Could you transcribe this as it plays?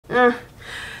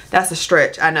That's a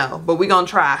stretch, I know, but we're gonna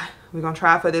try. We're gonna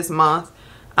try for this month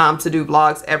to do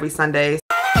vlogs every Sunday.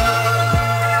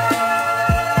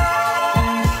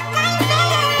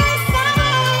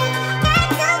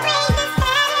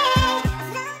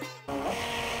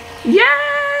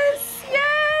 Yes,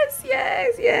 yes,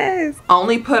 yes, yes.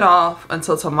 Only put off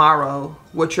until tomorrow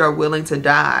what you're willing to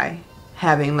die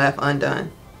having left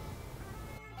undone.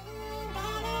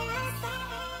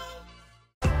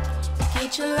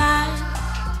 Get your life,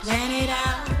 plan it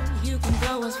out. You can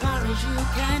go as far as you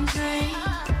can dream.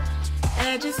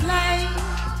 Edges laid,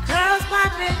 curls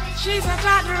popping. She's a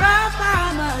doctor of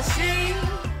pharmacy.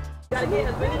 Gotta get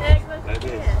as many eggs as you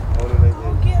can. Go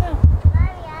get them.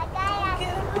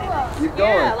 Keep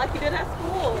going. Yeah, like you did at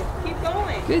school. Keep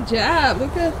going. Good job.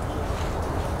 Look at.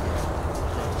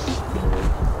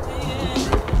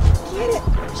 Get it.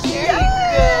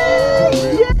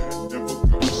 There you go.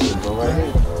 Go right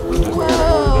here.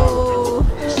 Whoa.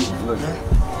 Look.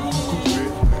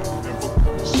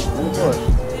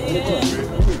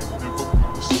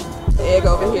 Egg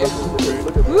over here.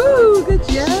 Woo, good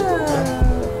job.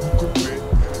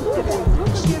 Look at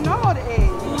getting all the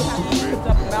eggs. You have to put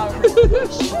them out.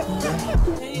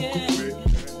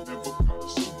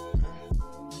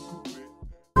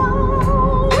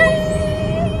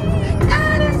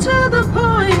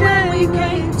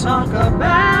 Talk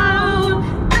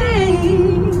about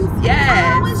things.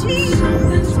 Yes.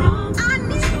 Something's wrong. I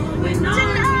need to know.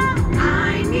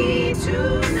 I need to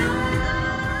know.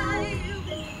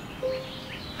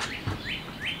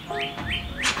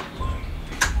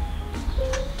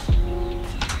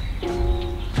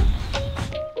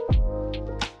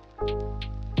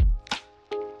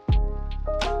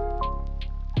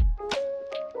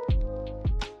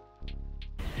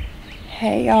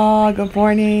 Hey y'all, good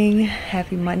morning,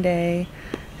 happy Monday.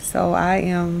 So I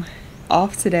am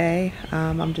off today.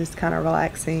 I'm just kind of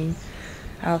relaxing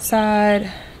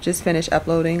outside, just finished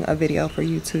uploading a video for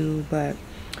YouTube, but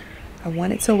I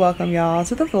wanted to welcome y'all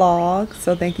to the vlog.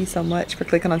 So thank you so much for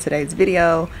clicking on today's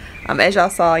video. As y'all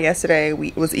saw yesterday,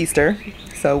 it was Easter,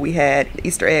 so we had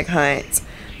Easter egg hunt.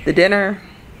 The dinner,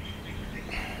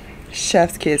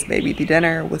 chef's kiss, baby. The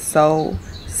dinner was so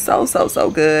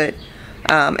good.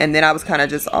 And then I was kind of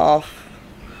just off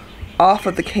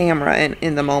of the camera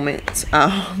in the moment.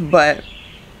 But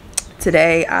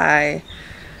today I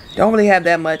don't really have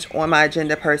that much on my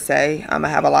agenda per se. I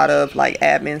have a lot of like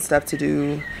admin stuff to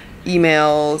do,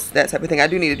 emails, that type of thing. I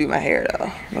do need to do my hair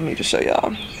though. Let me just show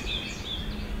y'all.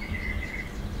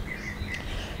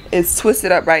 It's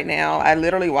twisted up right now. I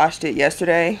literally washed it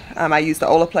yesterday. I used the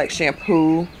Olaplex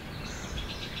shampoo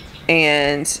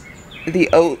and the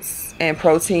oats and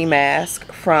protein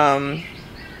mask from,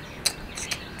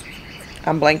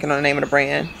 I'm blanking on the name of the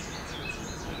brand.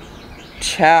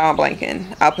 Child, I'm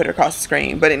blanking. I'll put it across the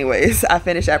screen. But anyways, I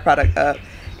finished that product up,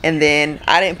 and then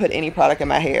I didn't put any product in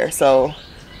my hair. So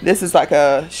this is like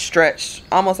a stretch,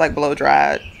 almost like blow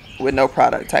dried with no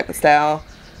product type of style.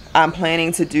 I'm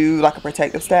planning to do like a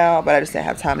protective style, but I just didn't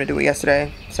have time to do it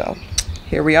yesterday. So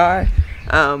here we are.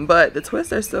 But the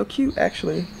twists are still cute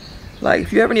actually. Like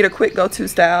if you ever need a quick go-to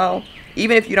style,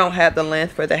 even if you don't have the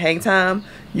length for the hang time,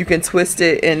 you can twist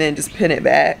it and then just pin it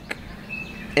back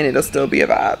and it'll still be a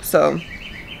vibe. So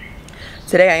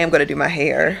today I am going to do my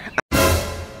hair.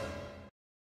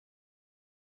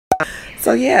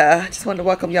 So yeah, I just wanted to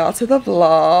welcome y'all to the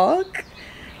vlog.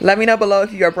 Let me know below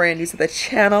if you are brand new to the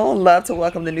channel. Love to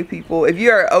welcome the new people. If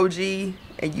you're OG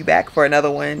and you back for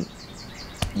another one,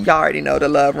 y'all already know the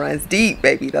love runs deep,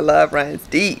 baby. The love runs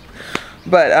deep.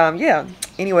 But yeah,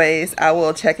 anyways, I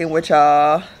will check in with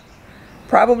y'all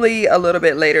probably a little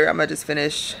bit later. I'm gonna just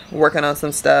finish working on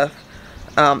some stuff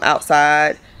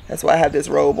outside. That's why I have this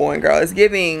robe on, girl. It's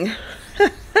giving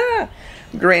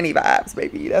granny vibes,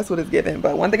 baby. That's what it's giving.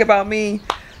 But one thing about me,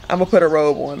 I'm gonna put a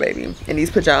robe on, baby. And these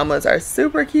pajamas are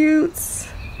super cute.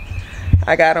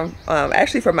 I got them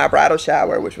actually for my bridal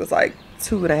shower, which was like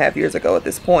 2.5 years ago at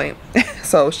this point.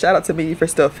 So shout out to me for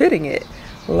still fitting it.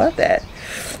 Love that.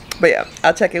 But yeah,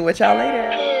 I'll check in with y'all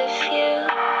later. If you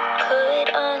could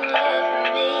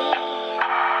unlive me,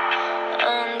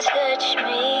 untouch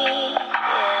me,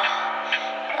 yeah,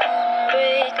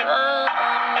 unbreak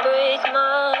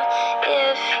my,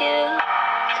 if you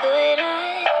could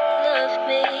love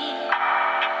me,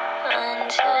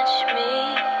 untouch me,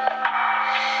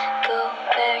 go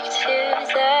back to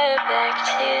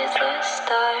the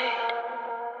start.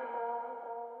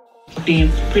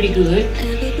 Being pretty good.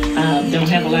 Don't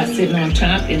have a lot sitting on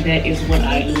top, and that is what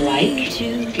I like.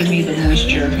 Give me the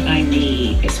moisture I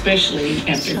need, especially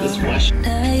after this wash.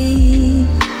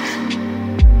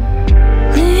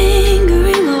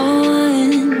 Lingering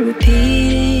on,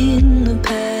 repeating the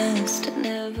past. I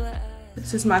never.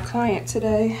 This is my client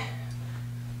today.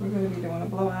 We're going to be doing a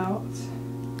blowout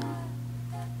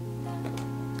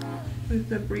with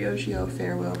the Brioche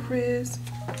Farewell Frizz.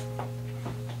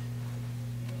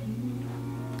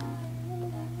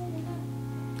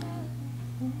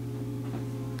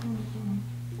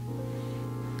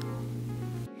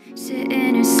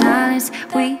 Sitting in silence,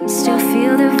 we still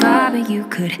feel the vibe, and you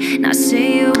could not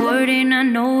say a word, and I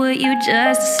know what you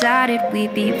just decided.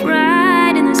 We'd be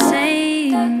right in the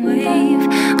same wave.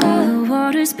 All the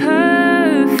water's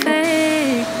perfect,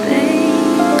 babe.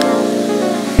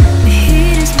 The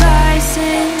heat is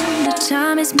rising, the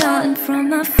time is melting from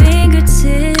my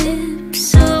fingertips.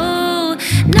 So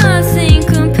nothing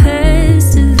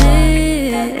compares to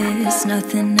this.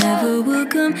 Nothing ever will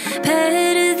compare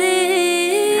to this.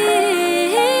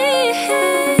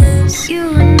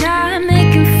 You and I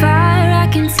making fire, I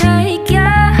can take ya.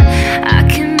 I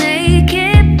can make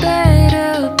it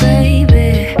better,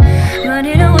 baby.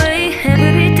 Running away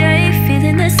every day,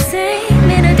 feeling the same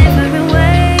in a different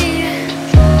way.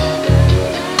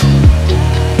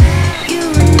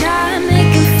 You and I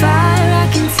making fire, I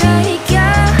can take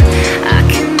ya. I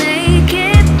can make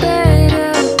it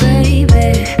better,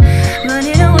 baby.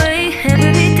 Running away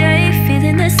every day,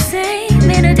 feeling the same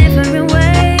in a different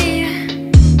way.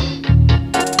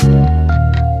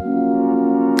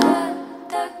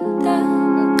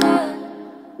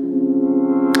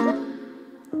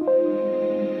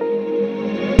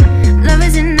 Love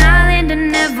is an island, a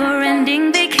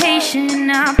never-ending vacation.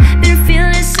 I've been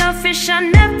feeling selfish, I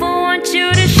never want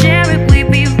you to share it. We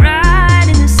be right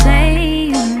in the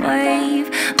same wave.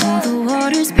 Oh, the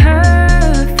water's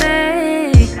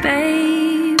perfect,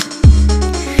 babe.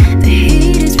 The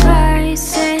heat is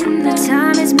rising, the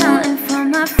time is melting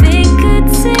from my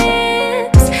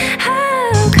fingertips.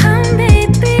 How come,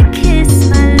 baby, kiss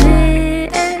my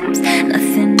lips?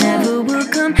 Nothing ever will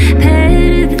compare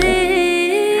to this.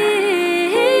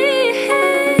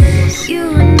 You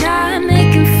and I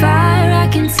making fire, I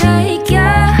can take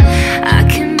ya. I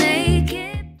can make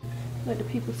it. Let the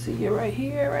people see you right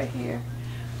here, right here,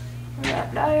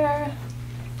 right there.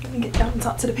 Let me get down and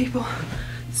talk to the people.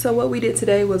 So what we did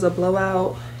today was a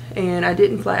blowout, and I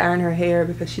didn't flat iron her hair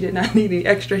because she did not need any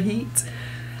extra heat,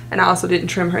 and I also didn't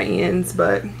trim her ends.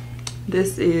 But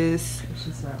this is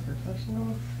She's not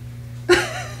professional.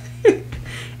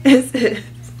 it's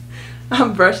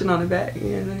I'm brushing on the back.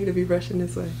 Yeah, I need to be brushing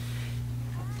this way.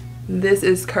 This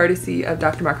is courtesy of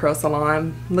Doctormycurls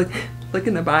Salon. Look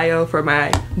in the bio for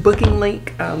my booking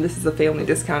link. This is a family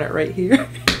discounted right here.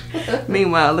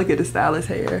 Meanwhile, look at the stylist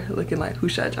hair, looking like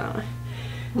Husha John.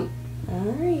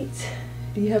 All right.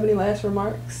 Do you have any last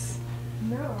remarks?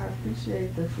 No, I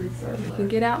appreciate the free service. You can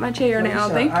get out my chair now.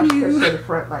 Thank I you. should the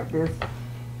front like this.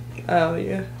 Oh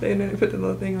yeah, they didn't put the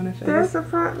little thing on their face. There's the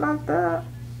front like that.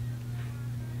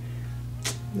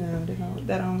 No, they don't.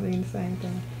 That don't mean the same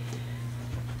thing.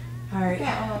 All right.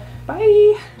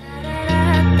 Bye.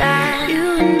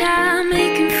 You and I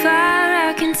making fire,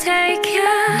 I can take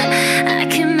ya. I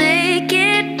can make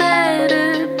it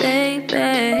better,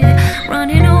 baby.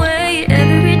 Running away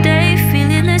every day,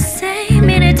 feeling the same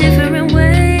in a different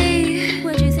way.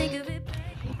 What'd you think of it?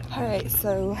 All right,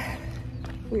 so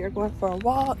we are going for a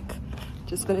walk.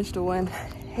 Just finished doing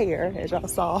hair, as y'all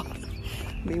saw.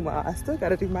 Meanwhile, I still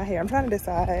gotta do my hair. I'm trying to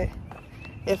decide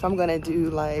if I'm gonna do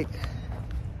like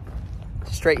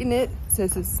straighten it,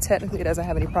 since it's technically it doesn't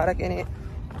have any product in it,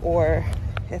 or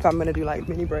if I'm gonna do like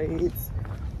mini braids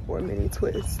or mini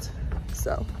twist.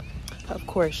 So of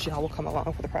course y'all will come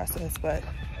along for the process, but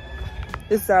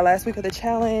this is our last week of the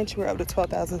challenge. We're up to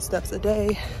 12,000 steps a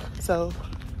day. So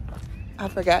I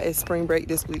forgot it's spring break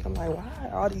this week. I'm like, why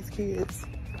are all these kids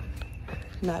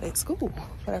not at school?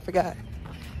 But I forgot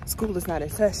school is not in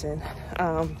session.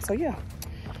 So yeah,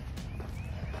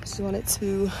 just wanted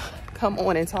to come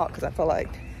on and talk because I feel like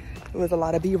it was a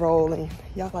lot of b-roll and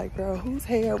y'all like, girl, whose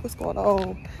hair, what's going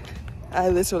on? I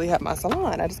literally have my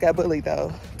salon. I just got bullied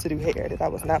though to do hair that I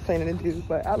was not planning to do,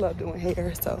 but I love doing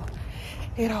hair, so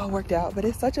it all worked out. But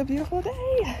it's such a beautiful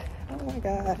day. Oh my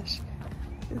gosh,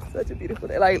 it's such a beautiful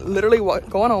day. Like literally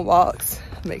going on walks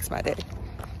makes my day.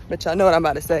 But y'all know what I'm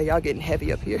about to say. Y'all getting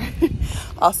heavy up here.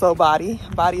 Also body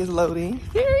is loading.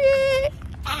 Period.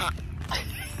 Ah.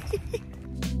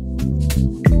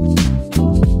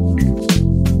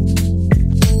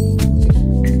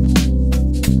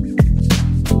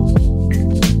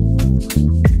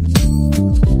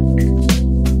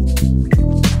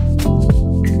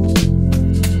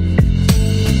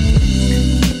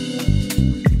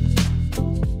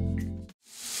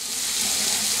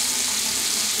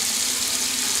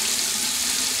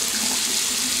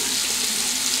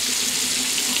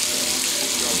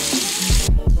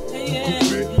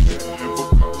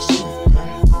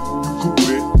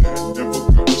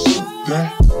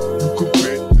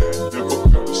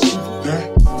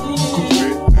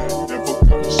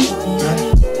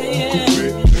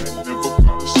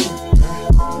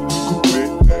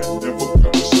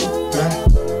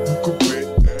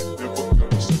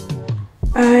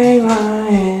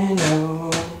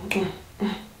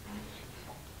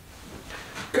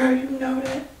 Girl, you know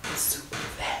that. Super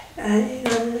fat. I ain't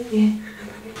love you.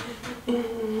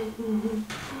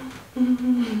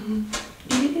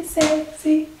 Get it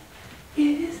sexy.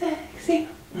 Get it sexy.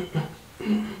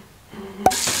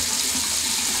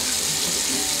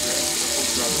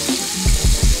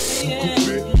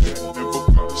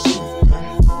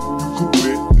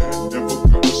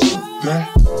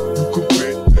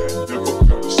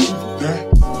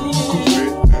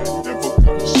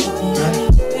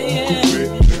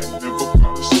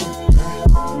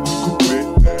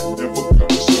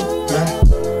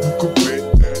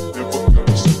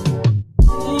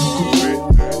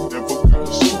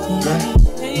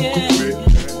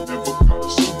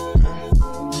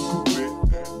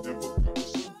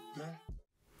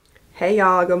 Hey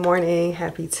y'all, good morning,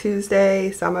 happy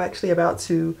Tuesday. So I'm actually about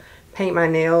to paint my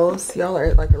nails. Y'all are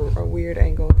at like a weird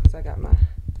angle because I got my,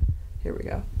 here we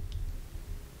go.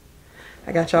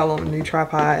 I got y'all on a new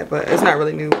tripod, but it's not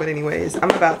really new, but anyways, I'm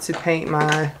about to paint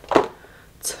my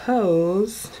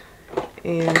toes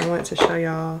and I wanted to show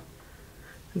y'all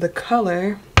the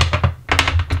color.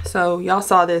 So y'all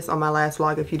saw this on my last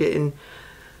vlog. If you didn't,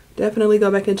 definitely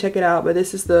go back and check it out. But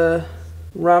this is the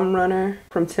Rum Runner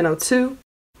from 1002.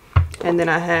 And then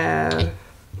I have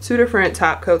two different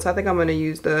top coats. I think I'm going to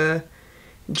use the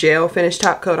gel finish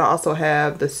top coat. I also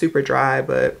have the super dry,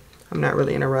 but I'm not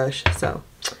really in a rush. So,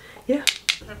 yeah.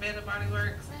 For Better Body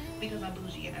Works, because I'm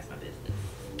bougie and that's my business.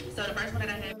 So the first one that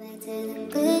I have.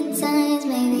 Good times,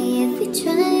 maybe if we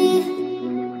try,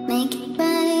 make it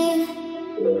right.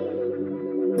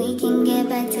 We can get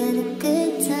back to the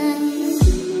good times.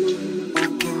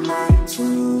 Walking right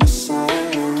to the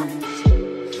side,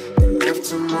 left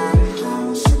to my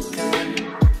house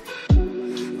again.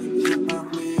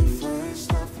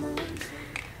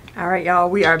 All right, y'all,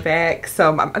 we are back.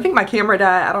 So I think my camera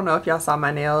died. I don't know if y'all saw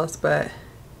my nails, but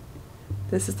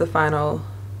this is the final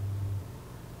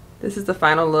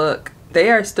look. They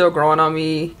are still growing on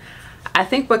me. I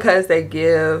think because they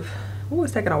give, oh,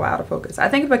 it's taking a while to focus. I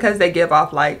think because they give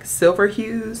off like silver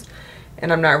hues,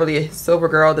 and I'm not really a silver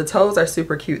girl. The toes are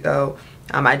super cute though.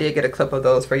 I did get a clip of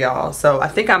those for y'all. So I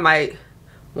think I might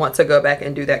want to go back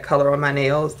and do that color on my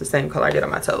nails, the same color I did on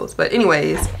my toes. But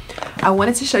anyways, I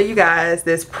wanted to show you guys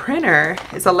this printer.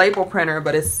 It's a label printer,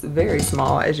 but it's very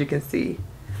small, as you can see,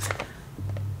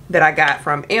 that I got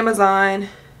from Amazon.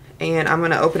 And I'm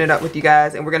gonna open it up with you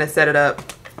guys and we're gonna set it up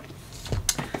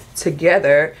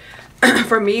together.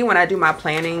 For me, when I do my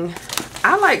planning,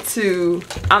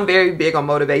 I'm very big on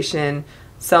motivation,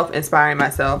 self-inspiring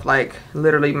myself. Like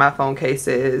literally my phone case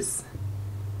says,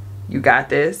 "You got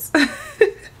this."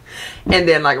 And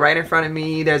then like right in front of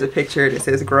me, there's a picture that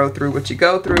says "Grow through what you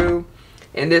go through."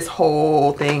 And this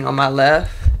whole thing on my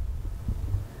left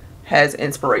has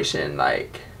inspiration.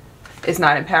 Like, it's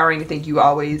not empowering to think you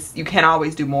can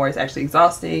always do more. It's actually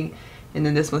exhausting. And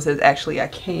then this one says, "Actually, I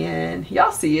can."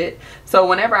 Y'all see it. So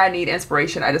whenever I need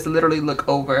inspiration, I just literally look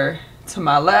over to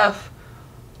my left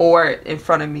or in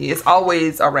front of me. It's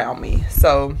always around me.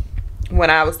 So when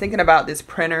I was thinking about this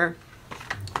printer,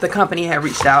 the company had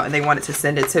reached out and they wanted to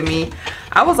send it to me.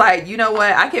 I was like, you know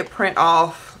what? I could print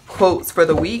off quotes for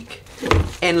the week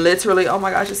and literally, oh my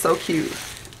gosh, it's so cute.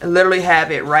 And literally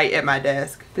have it right at my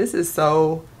desk. This is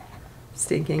so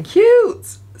stinking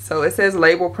cute. So it says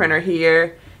label printer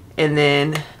here, and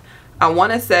then I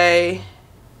want to say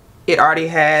it already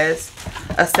has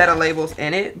a set of labels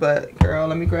in it, but girl,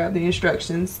 let me grab the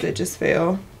instructions that just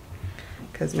fell,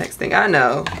 because next thing I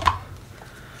know,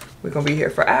 we're gonna be here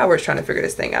for hours trying to figure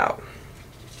this thing out.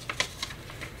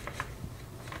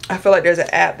 I feel like there's an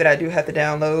app that I do have to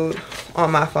download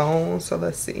on my phone, so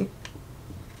let's see.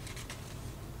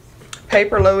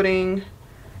 Paper loading.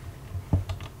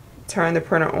 Turn the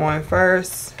printer on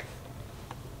first.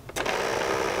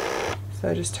 So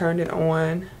I just turned it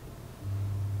on.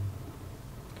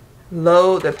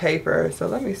 Load the paper. So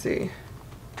let me see.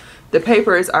 The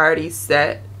paper is already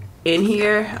set in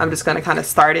here. I'm just gonna kind of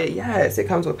start it. Yes, it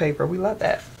comes with paper. We love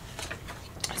that.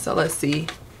 So let's see.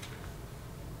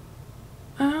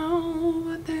 Oh,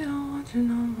 but they don't want you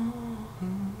no more.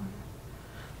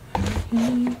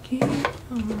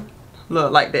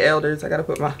 Look, like the elders, I gotta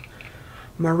put my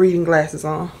reading glasses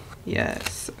on.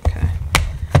 Yes, okay.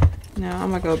 Now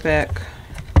I'm gonna go back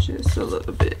just a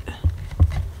little bit.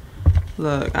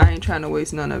 Look, I ain't trying to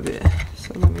waste none of it.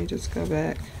 So let me just go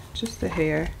back just a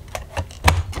hair.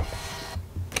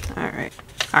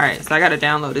 Alright, so I gotta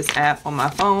download this app on my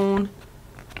phone.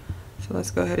 So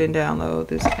let's go ahead and download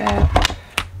this app.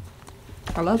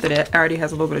 I love that it already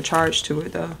has a little bit of charge to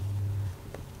it though.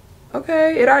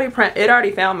 Okay, it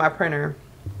already found my printer.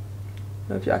 I don't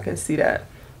know if y'all can see that.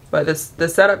 But the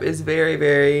setup is very,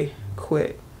 very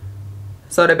quick.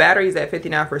 So the battery is at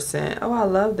 59%. Oh, I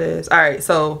love this. All right,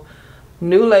 so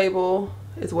new label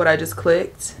is what I just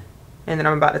clicked. And then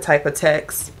I'm about to type a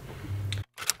text.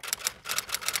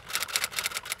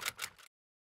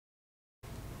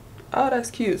 Oh,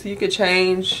 that's cute. So you could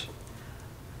change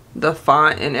the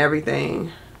font and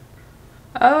everything.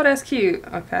 Oh, that's cute.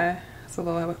 Okay. It's a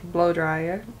little blow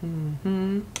dryer.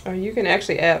 Or you can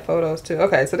actually add photos too.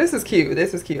 Okay, so this is cute.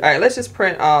 This is cute. All right, let's just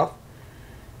print off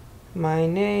my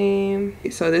name.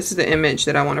 So this is the image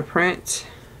that I want to print.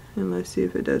 And let's see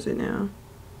if it does it now.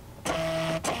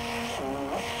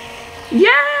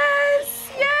 Yes!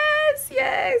 Yes!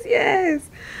 Yes! Yes!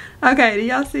 Okay, do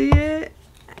y'all see it?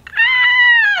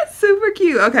 Super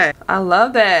cute. Okay, I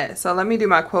love that. So let me do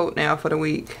my quote now for the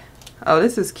week. Oh,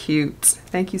 this is cute.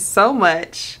 Thank you so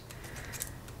much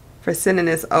for sending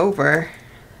this over.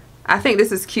 I think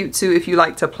this is cute too if you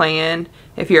like to plan.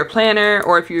 If you're a planner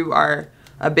or if you are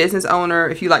a business owner,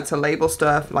 if you like to label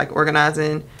stuff like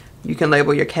organizing, you can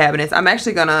label your cabinets. I'm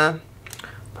actually gonna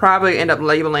probably end up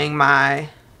labeling my, I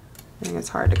think it's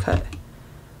hard to cut.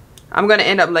 I'm gonna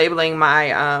end up labeling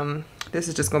my, this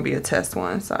is just gonna be a test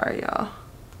one. Sorry, y'all.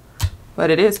 But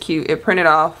it is cute. It printed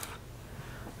off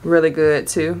really good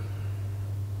too.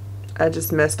 I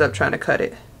just messed up trying to cut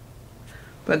it.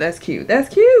 But that's cute.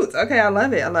 That's cute. Okay, I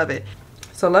love it. I love it.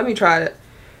 So let me try it.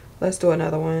 Let's do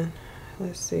another one.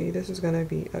 Let's see. This is going to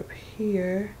be up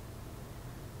here.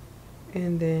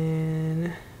 And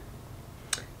then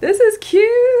this is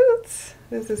cute.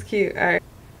 This is cute. All right.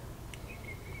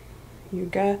 You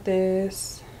got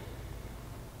this.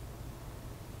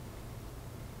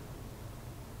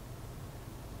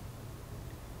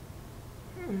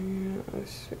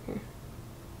 Let's see.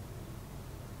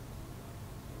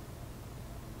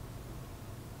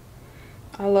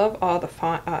 I love all the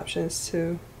font options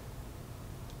too.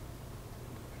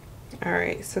 All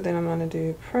right, so then I'm gonna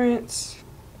do print.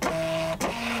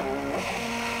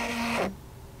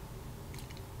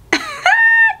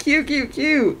 Cute, cute,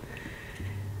 cute.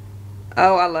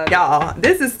 Oh, I love y'all.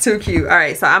 This is too cute. All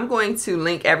right, so I'm going to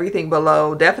link everything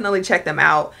below. Definitely check them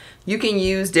out. You can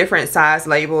use different size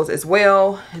labels as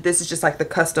well. This is just like the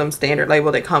custom standard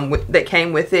label that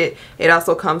came with it. It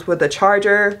also comes with a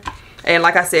charger. And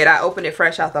like I said, I opened it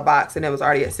fresh out the box and it was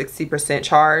already at 60%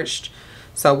 charged.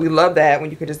 So we love that when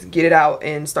you can just get it out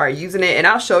and start using it. And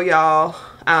I'll show y'all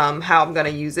how I'm gonna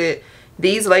use it.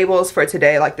 These labels for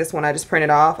today, like this one I just printed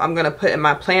off, I'm gonna put in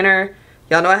my planner.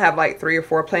 Y'all know I have like 3 or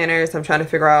 4 planners. I'm trying to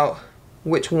figure out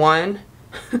which one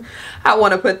I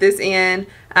want to put this in.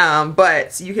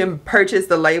 But you can purchase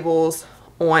the labels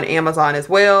on Amazon as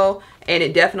well. And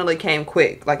it definitely came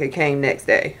quick, like it came next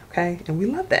day. Okay, and we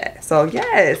love that. So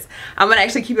yes, I'm gonna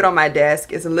actually keep it on my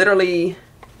desk. It's literally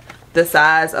the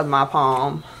size of my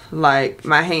palm, like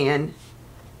my hand.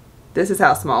 This is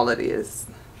how small it is.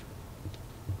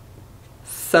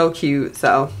 So cute.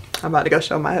 So I'm about to go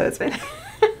show my husband.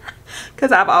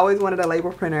 Because I've always wanted a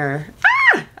label printer.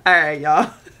 Ah! All right,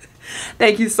 y'all.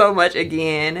 Thank you so much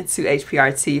again to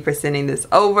HPRT for sending this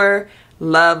over.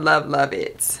 Love, love, love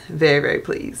it. Very, very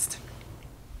pleased.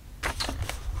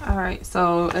 All right,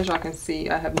 so as y'all can see,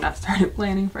 I have not started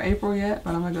planning for April yet,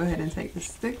 but I'm gonna go ahead and take the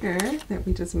sticker that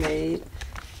we just made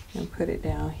and put it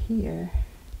down here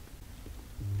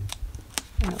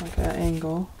at like an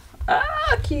angle.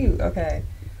 Ah, cute. Okay,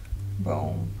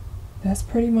 boom. That's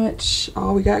pretty much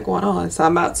all we got going on. So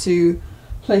I'm about to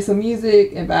play some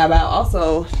music and vibe out.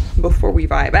 Also, before we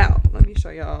vibe out, let me show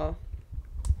y'all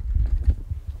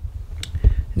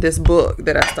this book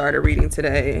that I started reading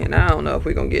today. And I don't know if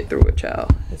we're gonna get through it, y'all.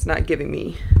 It's not giving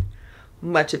me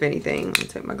much of anything. Let me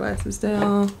take my glasses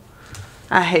down.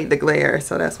 I hate the glare,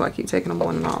 so that's why I keep taking them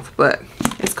on and off. But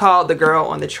it's called The Girl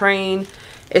on the Train.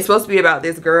 It's supposed to be about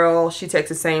this girl. She takes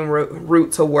the same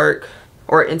route to work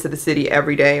or into the city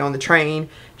every day on the train.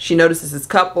 She notices this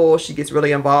couple. She gets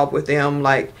really involved with them.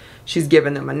 Like, she's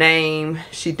giving them a name.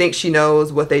 She thinks she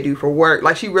knows what they do for work.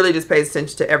 Like, she really just pays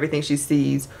attention to everything she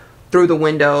sees through the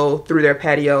window, through their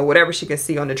patio, whatever she can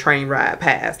see on the train ride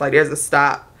past. Like, there's a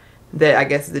stop that I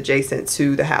guess is adjacent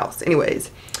to the house.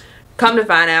 Anyways, come to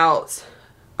find out,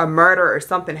 a murder or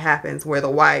something happens where the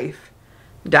wife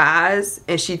dies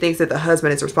and she thinks that the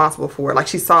husband is responsible for it. Like,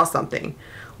 she saw something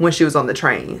when she was on the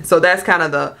train. So that's kind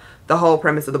of the whole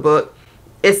premise of the book.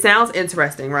 It sounds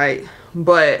interesting, right?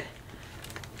 But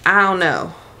I don't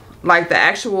know. Like, the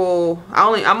actual,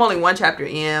 I'm only 1 chapter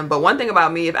in, but one thing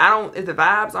about me, if the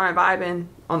vibes aren't vibing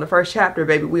on the first chapter,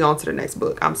 baby, we on to the next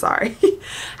book. I'm sorry.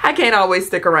 I can't always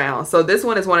stick around. So this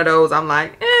one is one of those I'm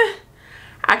like,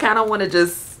 I kind of want to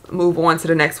just move on to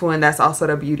the next one. That's also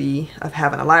the beauty of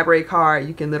having a library card.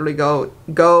 You can literally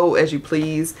go as you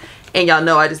please. And y'all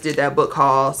know I just did that book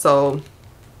haul. So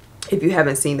if you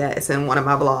haven't seen that, it's in one of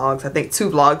my vlogs. I think 2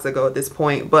 vlogs ago at this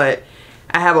point. But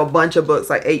I have a bunch of books,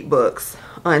 like 8 books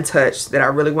untouched that I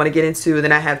really want to get into. And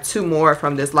then I have 2 more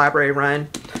from this library run.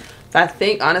 I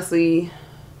think, honestly,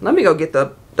 let me go get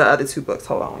the other 2 books.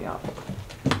 Hold on, y'all.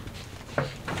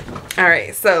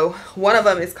 Alright, so one of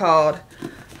them is called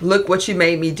Look What You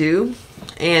Made Me Do.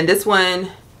 And this one,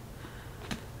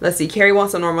 let's see, Carrie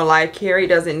wants a normal life. Carrie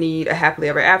doesn't need a happily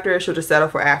ever after. She'll just settle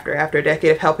for after. After a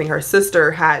decade of helping her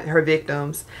sister hide her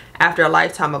victims. After a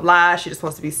lifetime of lies, she just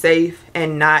wants to be safe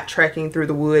and not trekking through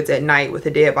the woods at night with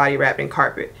a dead body wrapped in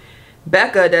carpet.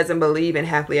 Becca doesn't believe in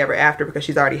happily ever after because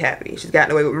she's already happy. She's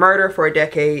gotten away with murder for a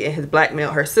decade and has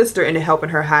blackmailed her sister into helping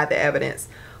her hide the evidence.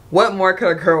 What more could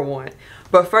a girl want?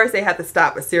 But first they have to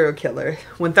stop a serial killer.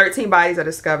 When 13 bodies are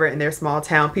discovered in their small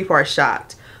town, people are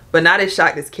shocked. But not as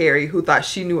shocked as Carrie, who thought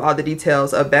she knew all the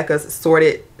details of Becca's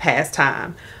sordid past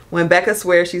time. When Becca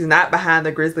swears she's not behind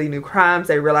the grisly new crimes,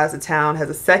 they realize the town has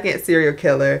a second serial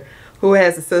killer who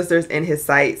has the sisters in his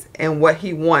sights, and what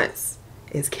he wants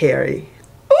is Carrie.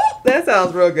 Ooh, that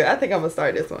sounds real good. I think I'm gonna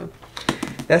start this one.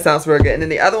 That sounds real good. And then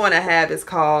the other one I have is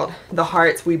called The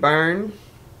Hearts We Burn.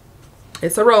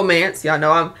 It's a romance. Y'all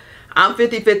know I'm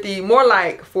 50-50, more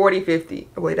like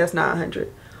 40-50. Wait, that's not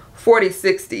 100.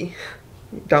 40-60.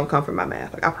 Don't come for my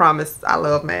math. Like, I promise I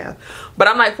love math. But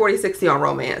I'm like 40-60 on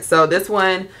romance. So this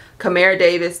one, Kamara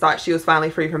Davis thought she was finally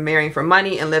free from marrying for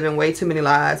money and living way too many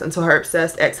lives until her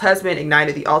obsessed ex-husband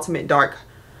ignited the ultimate dark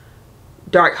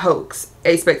hoax.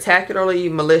 A spectacularly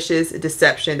malicious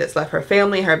deception that's left her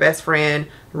family and her best friend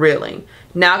reeling.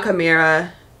 Now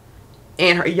Kamara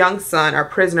and her young son are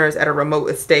prisoners at a remote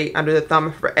estate under the thumb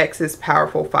of her ex's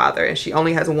powerful father, and she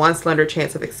only has one slender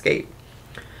chance of escape.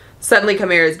 Suddenly,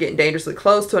 Kamara is getting dangerously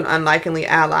close to an unlikely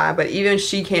ally, but even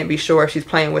she can't be sure if she's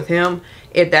playing with him,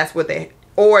 if that's what they,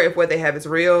 or if what they have is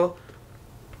real.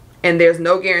 And there's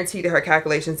no guarantee that her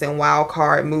calculations and wild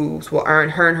card moves will earn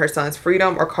her and her son's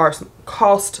freedom or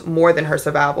cost more than her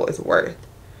survival is worth.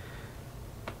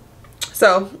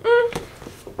 So,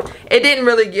 it didn't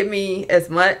really give me as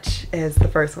much as the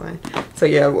first one. So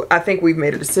yeah, I think we've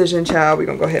made a decision, child. We're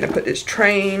gonna go ahead and put this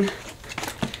train.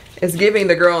 It's giving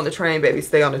the girl on the train, baby,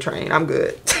 stay on the train. I'm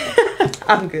good.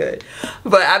 I'm good.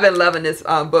 But I've been loving this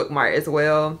bookmark as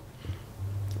well,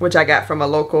 which I got from a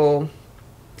local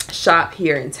shop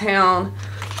here in town.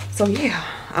 So yeah,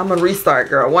 I'm gonna restart,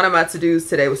 girl. One of my to-dos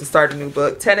today was to start a new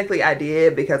book. Technically I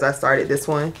did because I started this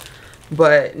one,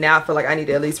 but now I feel like I need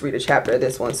to at least read a chapter of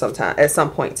this one sometime at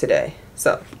some point today.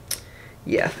 So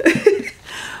yeah.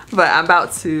 But I'm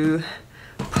about to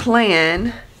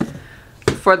plan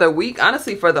for the week,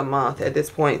 honestly for the month at this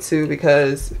point too,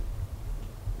 because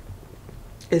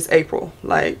it's April.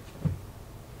 Like,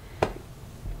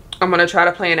 I'm gonna try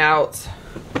to plan out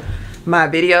my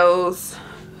videos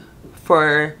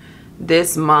for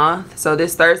this month. So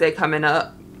this Thursday coming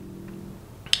up,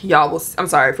 y'all will, I'm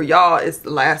sorry, for y'all it's the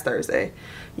last Thursday,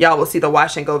 y'all will see the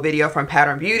wash and go video from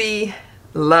Pattern Beauty.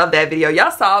 Love that video.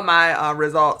 Y'all saw my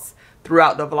results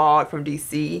throughout the vlog from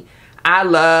DC. I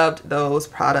loved those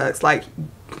products. Like,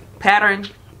 Pattern,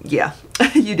 yeah,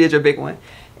 you did your big one.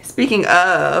 Speaking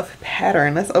of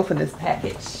Pattern, let's open this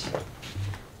package.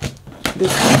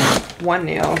 This one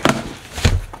nail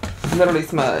literally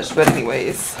smudged, but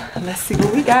anyways, let's see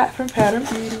what we got from Pattern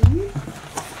Beauty.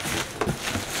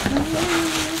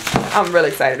 I'm really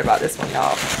excited about this one,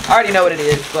 y'all. I already know what it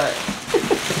is, but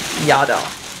y'all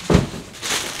don't.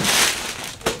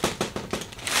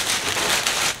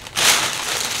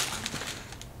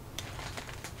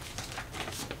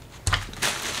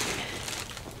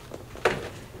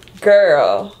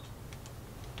 Girl,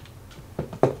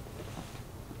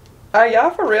 are y'all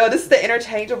for real? This is the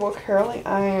interchangeable curling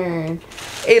iron.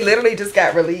 It literally just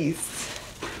got released.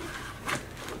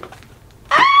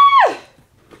 Ah!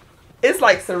 It's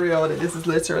like surreal that this is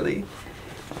literally,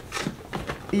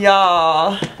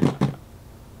 y'all,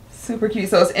 super cute.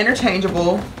 So it's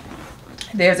interchangeable.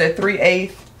 There's a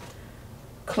 3/8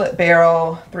 clip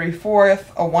barrel, 3/4,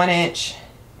 a 1-inch,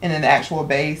 and then the actual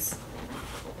base.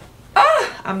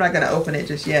 I'm not gonna open it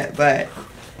just yet, but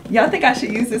y'all think I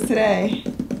should use this today?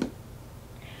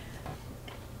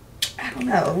 I don't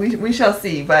know, we shall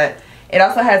see. But it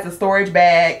also has the storage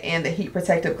bag and the heat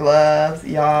protective gloves.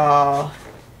 Y'all,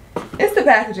 it's the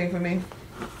packaging for me.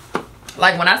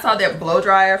 Like, when I saw that blow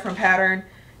dryer from Pattern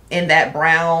in that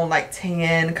brown, like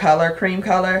tan color, cream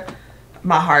color,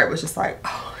 my heart was just like,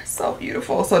 oh, it's so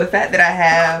beautiful. So the fact that I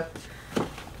have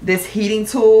this heating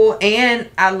tool, and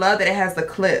I love that it has the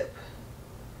clip.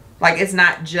 Like, it's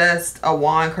not just a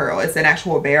wand curl, it's an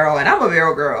actual barrel, and I'm a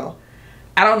barrel girl.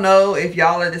 I don't know if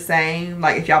y'all are the same,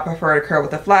 like if y'all prefer to curl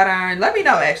with a flat iron. Let me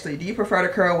know actually. Do you prefer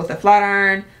to curl with a flat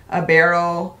iron, a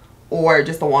barrel, or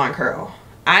just a wand curl?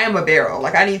 I am a barrel.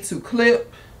 Like I need to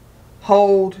clip,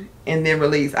 hold, and then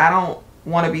release. I don't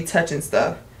want to be touching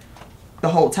stuff the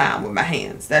whole time with my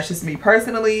hands. That's just me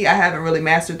personally. I haven't really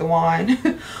mastered the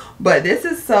wand. But this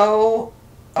is so,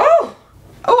 oh,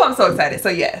 I'm so excited. So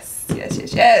yes.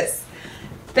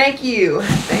 Thank you.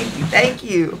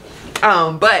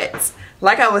 But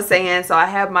like I was saying, so I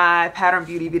have my pattern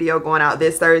beauty video going out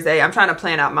this Thursday. I'm trying to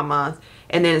plan out my month.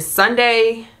 And then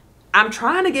Sunday, I'm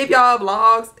trying to give y'all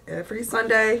vlogs every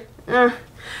Sunday.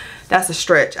 That's a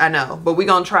stretch, I know. But we're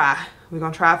going to try. We're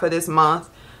going to try for this month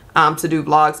to do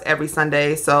vlogs every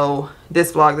Sunday. So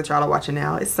this vlog that y'all are watching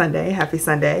now is Sunday. Happy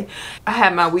Sunday. I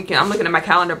have my weekend. I'm looking at my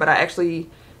calendar, but I actually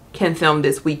can film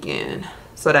this weekend.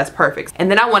 So that's perfect.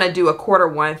 And then I want to do a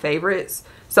Q1 favorites.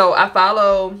 So I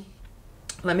follow...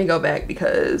 Let me go back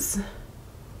because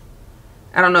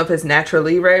I don't know if it's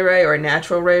Naturally Ray Ray or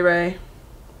Natural Ray Ray.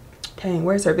 Dang,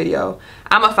 where's her video?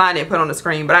 I'm gonna find it and put it on the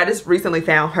screen, but I just recently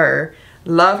found her.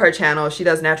 Love her channel. She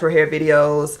does natural hair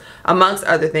videos amongst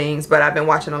other things, but I've been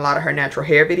watching a lot of her natural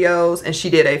hair videos, and she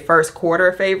did a first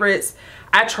quarter favorites.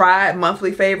 I tried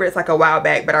monthly favorites like a while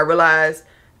back, but I realized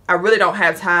I really don't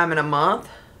have time in a month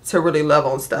to really love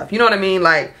on stuff. You know what I mean?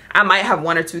 Like I might have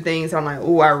one or two things I'm like,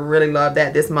 oh, I really love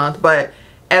that this month, but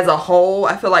as a whole,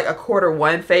 I feel like a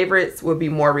Q1 favorites would be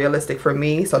more realistic for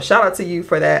me. So shout out to you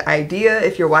for that idea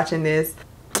if you're watching this.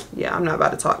 Yeah, I'm not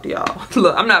about to talk to y'all.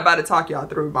 Look, I'm not about to talk y'all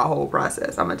through my whole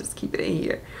process. I'm gonna just keep it in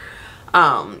here.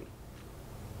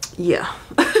 Yeah.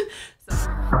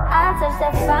 I touch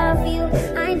that fire for you.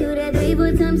 I do that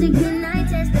 3-4 times again. I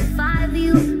testify for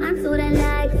you. I'm so that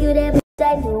like you, that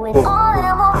I do it. All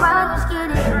that will run, just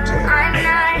get it. I'm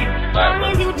not. Long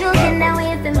as you joking, now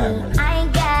it's for me. I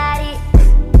ain't got it.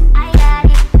 I got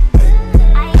it.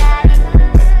 I got it.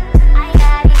 I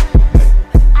got it.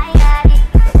 I got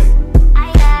it.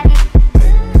 I got it.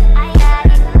 I got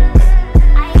it.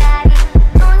 I got it.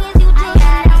 Long as you joking,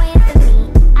 now it's for me.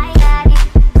 I got it.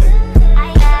 I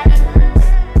got it.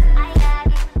 I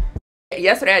got it.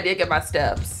 Yesterday I did get my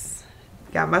steps.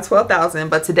 Got my 12,000,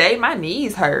 but today my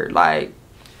knees hurt. Like,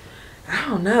 I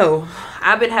don't know.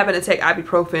 I've been having to take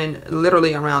ibuprofen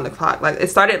literally around the clock. Like, it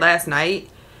started last night,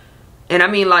 and I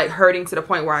mean like hurting to the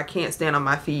point where I can't stand on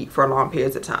my feet for long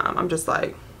periods of time. I'm just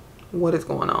like, what is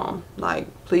going on? Like,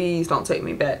 please don't take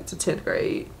me back to 10th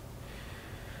grade.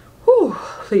 Whew,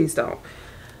 please don't.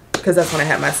 Because that's when I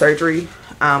had my surgery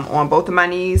on both of my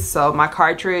knees. So my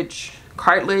cartilage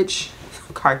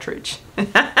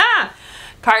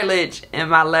in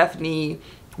my left knee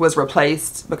was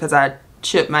replaced because I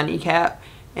chipped my kneecap,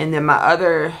 and then my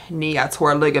other knee I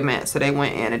tore a ligament, so they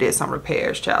went in and did some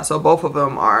repairs, child. So both of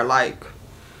them are like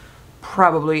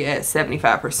probably at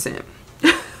 75%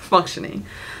 functioning,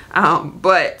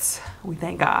 but we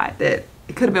thank God that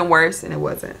it could have been worse and it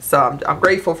wasn't. So I'm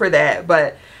grateful for that,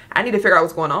 but I need to figure out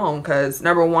what's going on because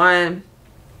number one,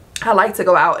 I like to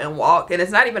go out and walk, and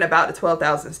it's not even about the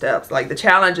 12,000 steps. Like, the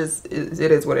challenge is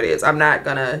it is what it is. I'm not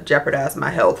gonna jeopardize my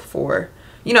health for,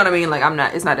 you know what I mean? Like,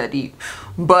 it's not that deep,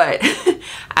 but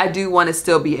I do want to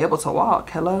still be able to walk.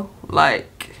 Hello?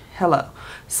 Like, hello.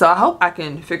 So I hope I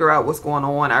can figure out what's going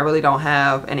on. I really don't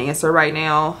have an answer right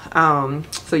now.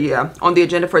 So yeah, on the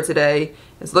agenda for today,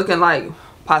 it's looking like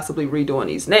possibly redoing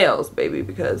these nails, baby,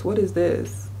 because what is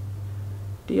this?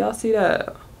 Do y'all see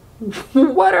that?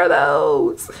 What are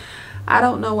those? I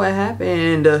don't know what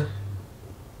happened.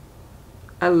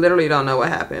 I literally don't know what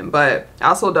happened, but I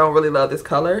also don't really love this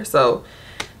color, so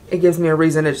it gives me a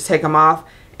reason to just take them off.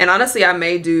 And honestly, I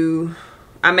may end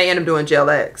up doing Gel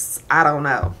X. I don't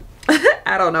know.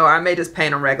 I don't know. I may just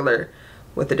paint them regular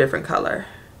with a different color.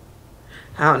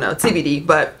 I don't know, TBD,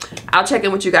 but I'll check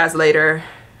in with you guys later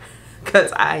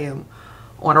because I am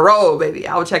on a roll, baby.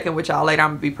 I will check in with y'all later.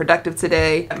 I'm gonna be productive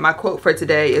today. My quote for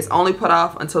today is, only put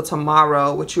off until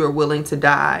tomorrow what you are willing to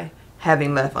die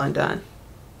having left undone.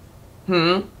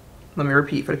 Let me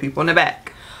repeat for the people in the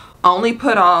back. Only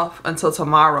put off until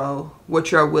tomorrow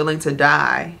what you are willing to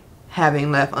die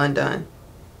having left undone.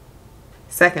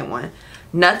 Second one,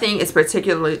 nothing is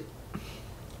particularly,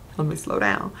 let me slow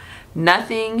down.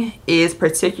 Nothing is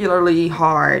particularly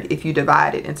hard if you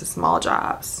divide it into small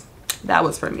jobs. That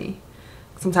was for me.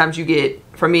 Sometimes you get,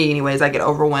 for me anyways, I get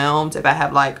overwhelmed if I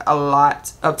have like a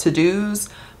lot of to-dos,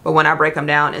 but when I break them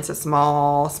down into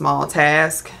small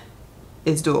tasks,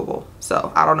 it's doable.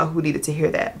 So I don't know who needed to hear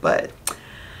that, but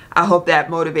I hope that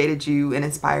motivated you and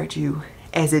inspired you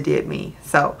as it did me.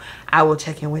 So I will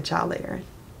check in with y'all later.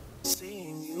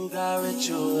 Seeing you got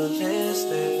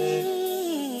ritualistic.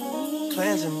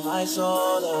 Cleansing my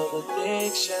soul of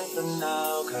addiction for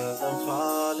now, cause I'm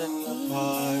falling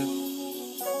apart.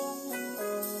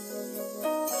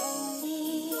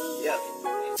 Yep,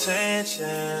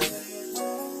 tension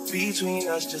between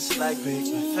us just like big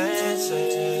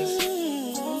fences.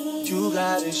 You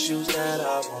got issues that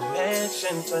I won't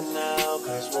mention for now,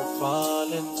 cause we're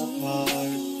falling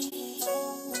apart.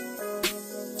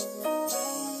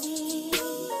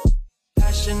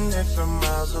 Passionate from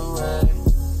miles away,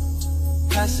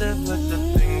 passive with the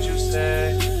things you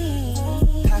say,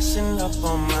 passing up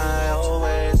on my old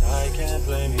ways. I can't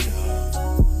blame you,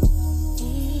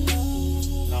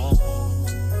 no.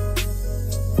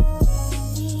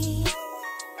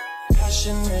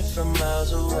 Passionate from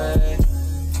miles away,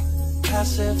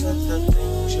 passive with the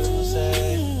things you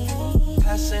say,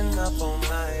 passing up on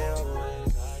my